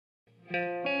Arms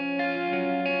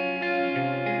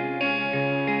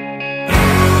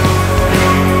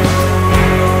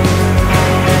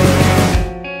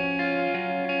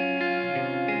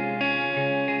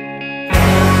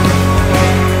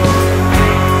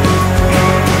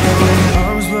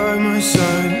by my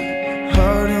side,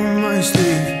 heart on my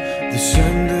sleeve. The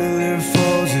chandelier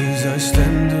falls as I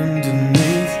stand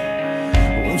underneath.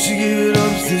 Won't you give it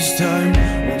up this time?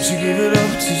 Won't you give it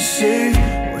up to save?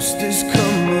 Watch this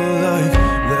come alive.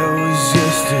 That was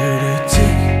yesterday.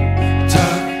 Tick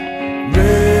tock,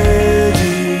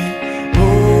 ready,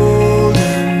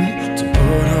 holding to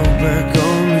put her back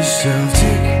on the shelf.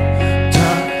 Tick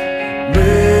tock,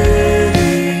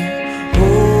 ready,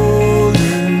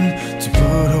 holding to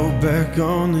put her back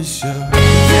on the shelf.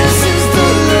 This is the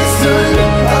last time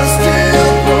I stay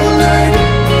up all night.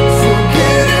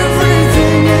 Forget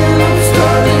everything and I'm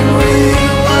starting with you.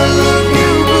 I love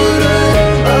you, but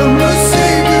I must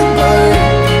say goodbye.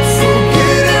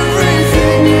 Forget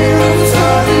everything and I'm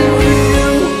starting with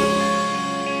you.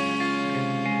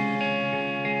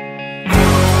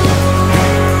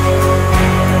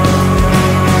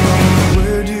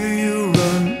 Where do you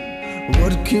run?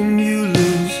 What can you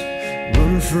lose?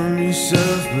 Run from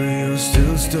yourself, but you're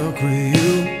still stuck with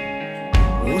you.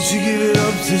 Won't you give it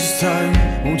up this time?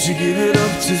 Won't you give it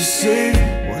up to save?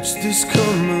 Watch this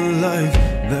come alive.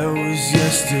 That was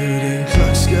yesterday. The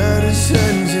clock's got his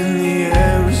hands in the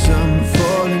air as I'm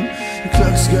falling. The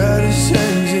clock's got his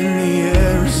hands in the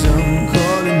air as I'm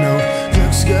calling out. The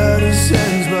clock's got his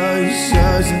hands by his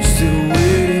sides. I'm still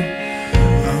waiting.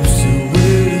 I'm still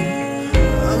waiting.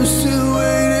 I'm still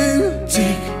waiting.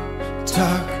 Tick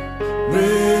tock,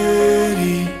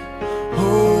 ready,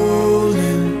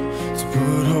 holding to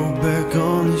put her back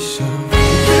on the shelf.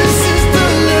 This is the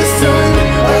last time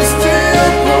I stay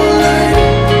up all night.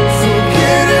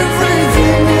 Forget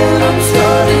everything and I'm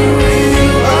starting with you.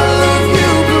 I love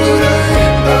you, but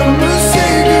I must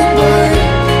say goodbye.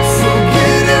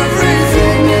 Forget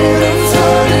everything and I'm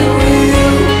starting with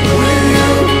you. With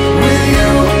you, with you,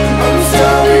 I'm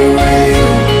starting with you.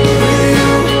 With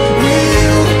you, with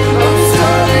you, I'm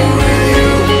starting with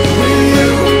you. With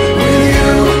you, with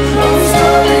you, I'm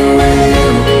starting with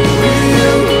you. With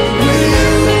you, with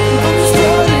you, I'm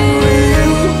starting with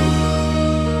you.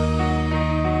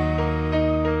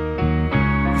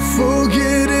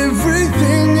 Forget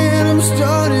everything and I'm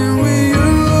starting with you.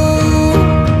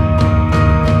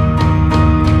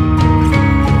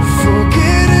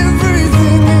 Forget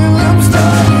everything and I'm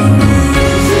starting with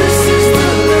you. This is the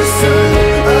last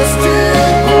time I stay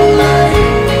up all night.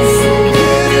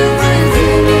 Forget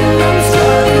everything and I'm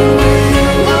starting with you.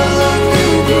 I love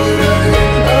you, but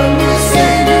I must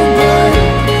say goodbye.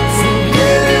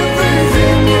 Forget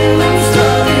everything and I'm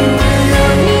starting with you.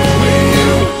 With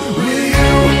you, with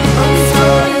you, I'm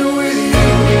starting with you.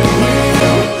 With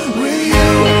you, with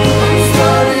you, I'm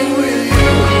starting with you.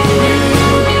 With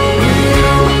you, with you,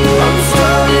 I'm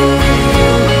starting with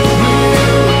you.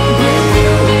 With you, with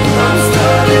you, I'm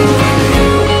starting with you.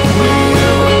 With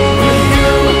you, with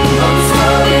you, I'm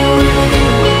starting with you.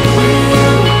 With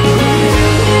you, with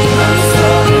you, I'm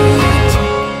starting with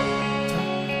you.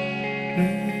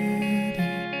 Ready,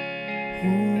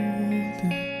 holding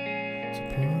to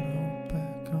put